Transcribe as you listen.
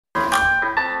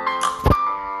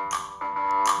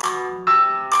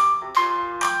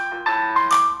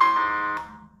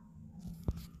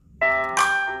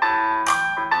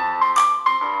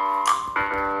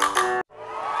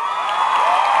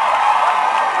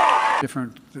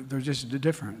different. They're just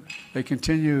different. They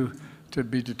continue to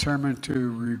be determined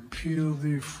to repeal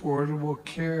the Affordable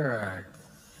Care Act.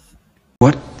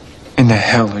 What in the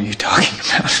hell are you talking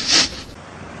about?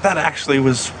 That actually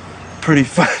was pretty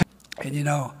fun. And you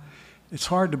know, it's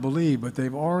hard to believe, but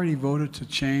they've already voted to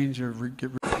change or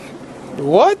get rid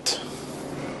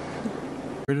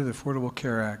of the Affordable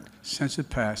Care Act since it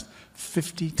passed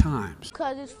 50 times.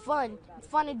 Because it's fun. It's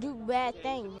fun to do bad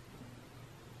things.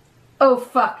 Oh,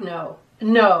 fuck no.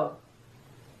 No.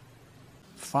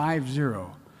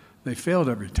 5-0. They failed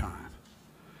every time.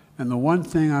 And the one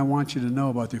thing I want you to know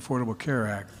about the Affordable Care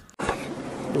Act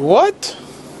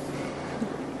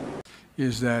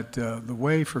is that the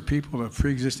way for people with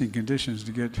pre-existing conditions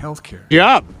to get health care.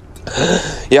 Yeah.